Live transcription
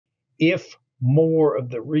If more of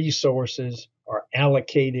the resources are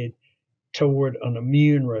allocated toward an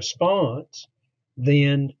immune response,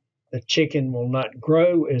 then the chicken will not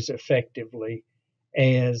grow as effectively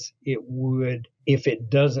as it would if it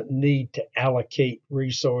doesn't need to allocate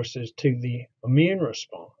resources to the immune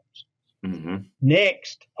response. Mm-hmm.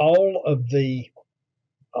 Next, all of the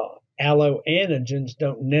alloantigens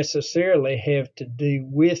don't necessarily have to do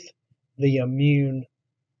with the immune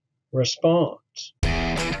response.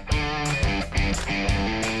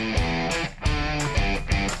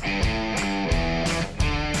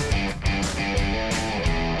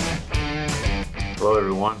 Hello,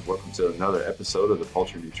 everyone. Welcome to another episode of the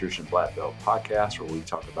Poultry Nutrition Blackbelt Podcast, where we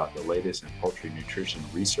talk about the latest in poultry nutrition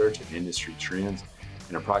research and industry trends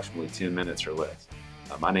in approximately 10 minutes or less.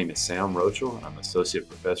 My name is Sam Rochel, and I'm Associate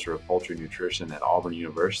Professor of Poultry Nutrition at Auburn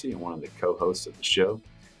University and one of the co-hosts of the show.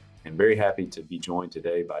 And very happy to be joined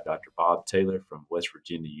today by Dr. Bob Taylor from West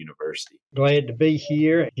Virginia University. Glad to be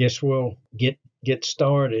here. Guess we'll get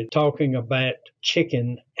started talking about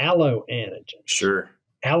chicken alloantigens. Sure.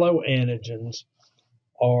 Alloantigens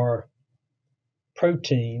are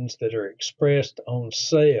proteins that are expressed on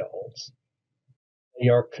cells. They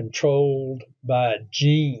are controlled by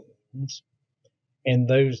genes, and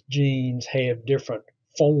those genes have different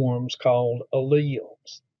forms called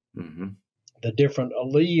alleles. Mm-hmm. The different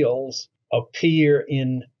alleles appear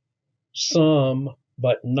in some,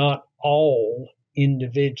 but not all,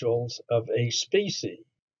 individuals of a species.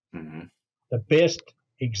 Mm-hmm. The best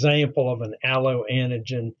example of an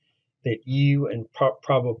alloantigen that you and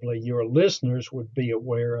probably your listeners would be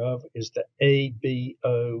aware of is the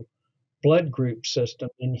ABO blood group system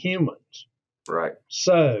in humans. Right.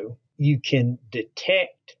 So you can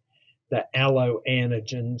detect the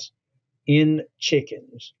alloantigens in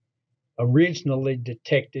chickens, originally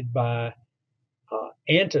detected by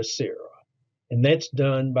antisera, and that's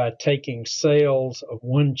done by taking cells of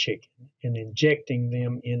one chicken and injecting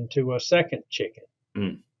them into a second chicken.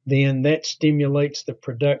 Mm. Then that stimulates the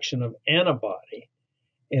production of antibody,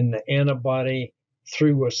 and the antibody,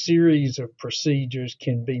 through a series of procedures,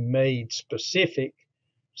 can be made specific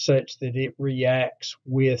such that it reacts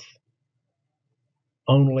with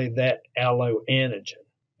only that alloantigen.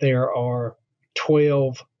 There are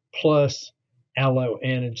 12 plus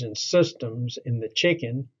alloantigen systems in the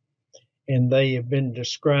chicken, and they have been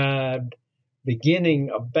described beginning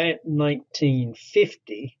about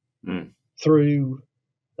 1950 through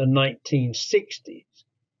the 1960s.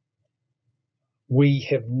 We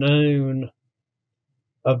have known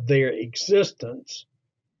of their existence,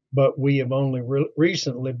 but we have only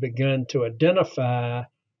recently begun to identify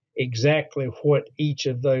exactly what each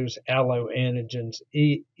of those alloantigens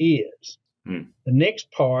is. The next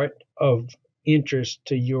part of interest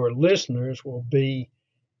to your listeners will be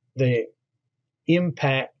the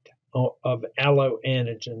impact of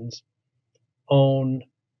alloantigens on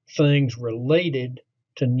things related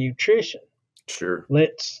to nutrition. Sure.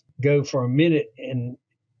 Let's go for a minute and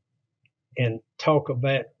talk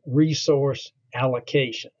about resource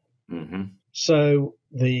allocation. Mm-hmm. So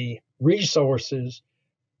the resources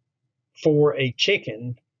for a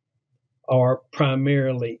chicken are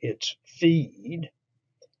primarily its feed,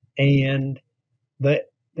 and that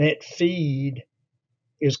feed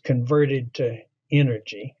is converted to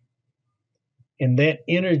energy, and that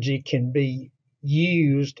energy can be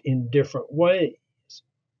used in different ways.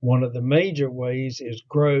 One of the major ways is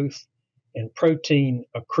growth and protein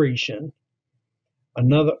accretion.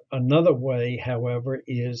 Another way, however,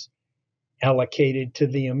 is allocated to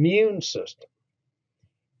the immune system.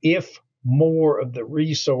 If more of the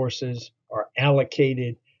resources are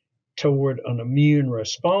allocated toward an immune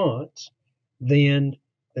response, then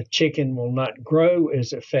the chicken will not grow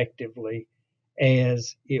as effectively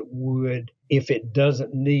as it would if it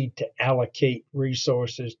doesn't need to allocate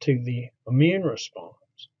resources to the immune response.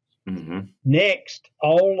 Mm-hmm. Next,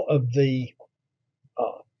 all of the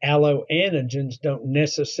alloantigens don't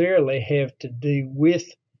necessarily have to do with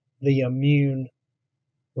the immune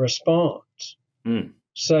response. Mm.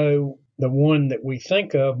 So the one that we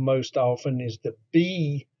think of most often is the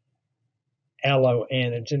B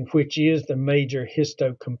alloantigen, which is the major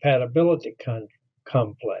histocompatibility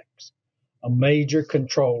complex, a major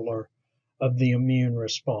controller of the immune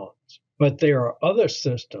response. But there are other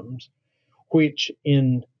systems which,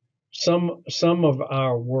 in some of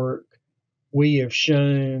our work, we have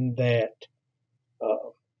shown that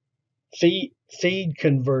feed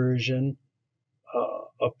conversion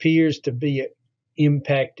appears to be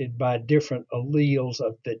impacted by different alleles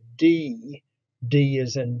of the D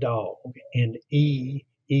as in dog, and E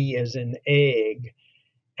as in egg,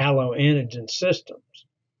 alloantigen systems,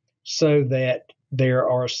 so that there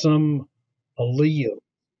are some alleles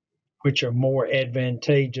which are more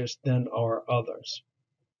advantageous than are others.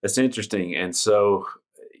 That's interesting. And so,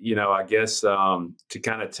 I guess to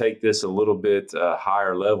kind of take this a little bit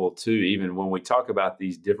higher level too, even when we talk about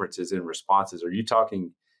these differences in responses, are you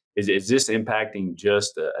talking, is this impacting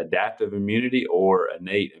just adaptive immunity or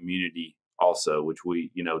innate immunity also, which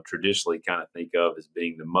we, traditionally kind of think of as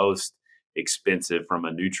being the most expensive from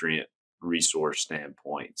a nutrient resource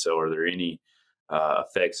standpoint? So are there any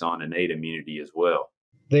effects on innate immunity as well?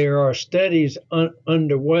 There are studies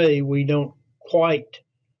underway. We don't quite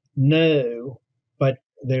know, but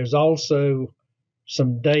there's also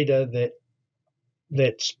some data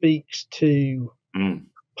that speaks to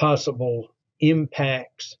possible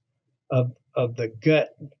impacts of the gut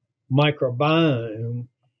microbiome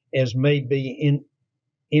as may be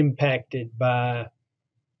impacted by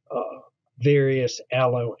various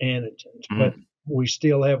alloantigens. But we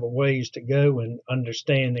still have a ways to go in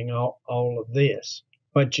understanding all of this.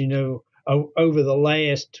 But, over the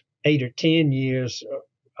last 8 or 10 years,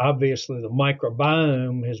 obviously the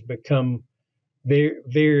microbiome has become very,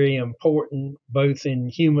 very important, both in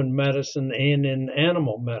human medicine and in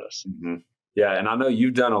animal medicine. Mm-hmm. Yeah, and I know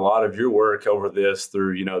you've done a lot of your work over this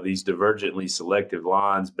through, these divergently selective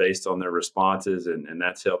lines based on their responses, and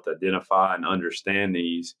that's helped identify and understand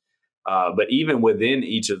these. But even within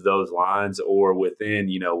each of those lines or within,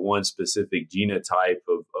 one specific genotype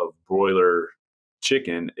of broiler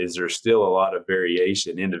chicken, is there still a lot of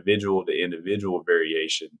variation, individual to individual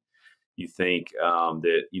variation, you think,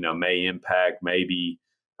 that, may impact maybe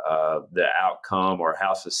the outcome or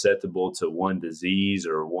how susceptible to one disease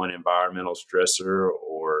or one environmental stressor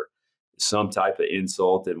or some type of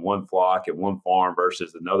insult in one flock at one farm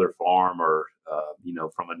versus another farm or,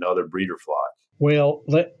 from another breeder flock? Well,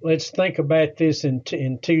 let's think about this in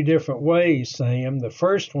two different ways, Sam. The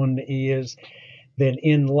first one is that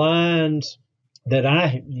in lines that I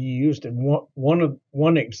have used, and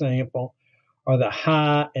one example are the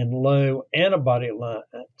high and low antibody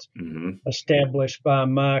lines established by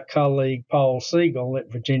my colleague Paul Siegel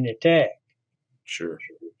at Virginia Tech. Sure.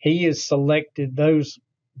 He has selected those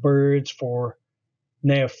birds for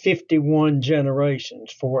now 51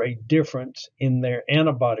 generations for a difference in their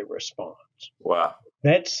antibody response. Wow.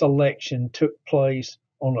 That selection took place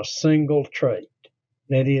on a single trait,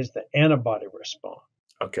 that is the antibody response.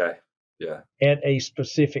 Okay. Yeah. At a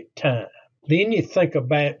specific time. Then you think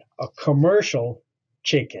about a commercial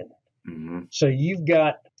chicken. Mm-hmm. So you've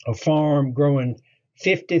got a farm growing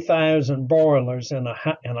 50,000 broilers in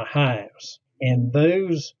a house. And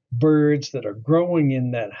those birds that are growing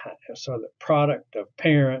in that house are the product of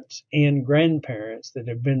parents and grandparents that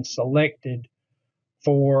have been selected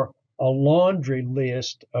for a laundry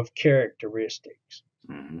list of characteristics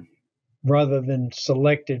rather than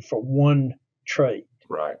selected for one trait.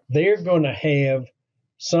 Right. They're going to have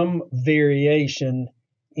some variation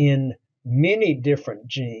in many different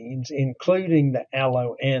genes, including the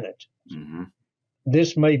alloantigens. Mm-hmm.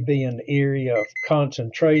 This may be an area of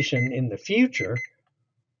concentration in the future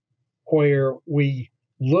where we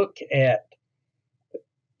look at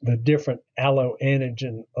the different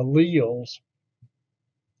alloantigen alleles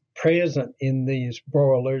present in these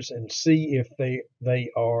broilers and see if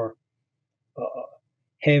they are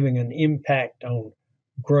having an impact on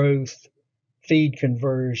growth, feed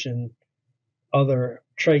conversion, other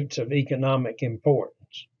traits of economic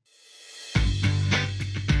importance.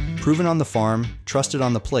 Proven on the farm, trusted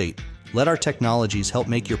on the plate, let our technologies help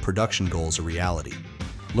make your production goals a reality.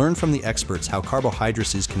 Learn from the experts how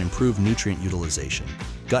carbohydrates can improve nutrient utilization,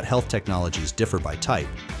 gut health technologies differ by type,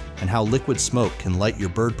 and how liquid smoke can light your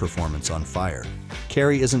bird performance on fire.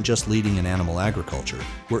 Carey isn't just leading in animal agriculture,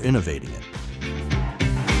 we're innovating it.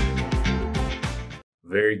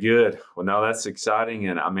 Very good. Well, no, that's exciting.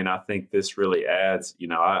 And I think this really adds,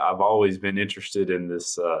 I've always been interested in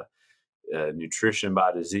this nutrition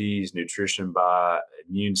by disease, nutrition by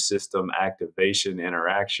immune system activation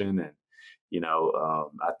interaction. And,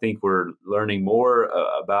 I think we're learning more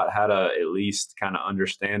about how to at least kind of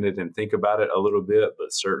understand it and think about it a little bit,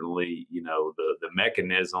 but certainly, the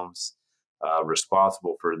mechanisms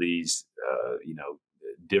responsible for these,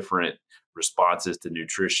 different responses to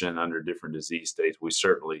nutrition under different disease states, we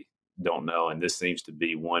certainly don't know. And this seems to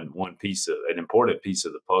be an important piece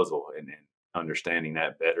of the puzzle and understanding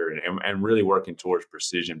that better and really working towards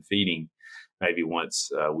precision feeding maybe once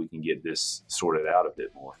we can get this sorted out a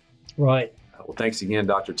bit more. Right. Well, thanks again,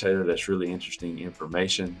 Dr. Taylor. That's really interesting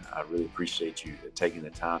information. I really appreciate you taking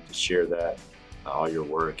the time to share that, all your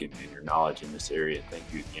work and your knowledge in this area. Thank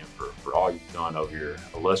you again for all you've done over your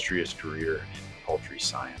illustrious career in poultry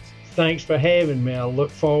science. Thanks for having me. I look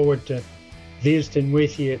forward to visiting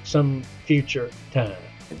with you at some future time.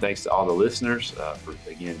 And thanks to all the listeners for,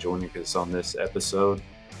 again, joining us on this episode.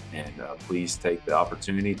 And please take the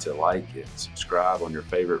opportunity to like and subscribe on your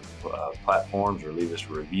favorite platforms or leave us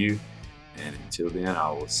a review. And until then,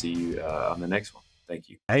 I will see you on the next one. Thank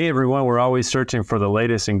you. Hey, everyone. We're always searching for the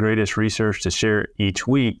latest and greatest research to share each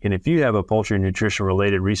week. And if you have a poultry nutrition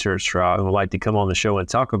related research trial and would like to come on the show and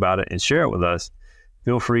talk about it and share it with us,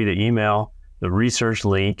 feel free to email the research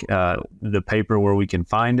link, the paper where we can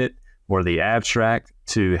find it, or the abstract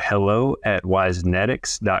to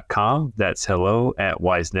hello@wisenetics.com. That's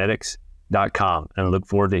hello@wisenetics.com. And I look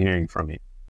forward to hearing from you.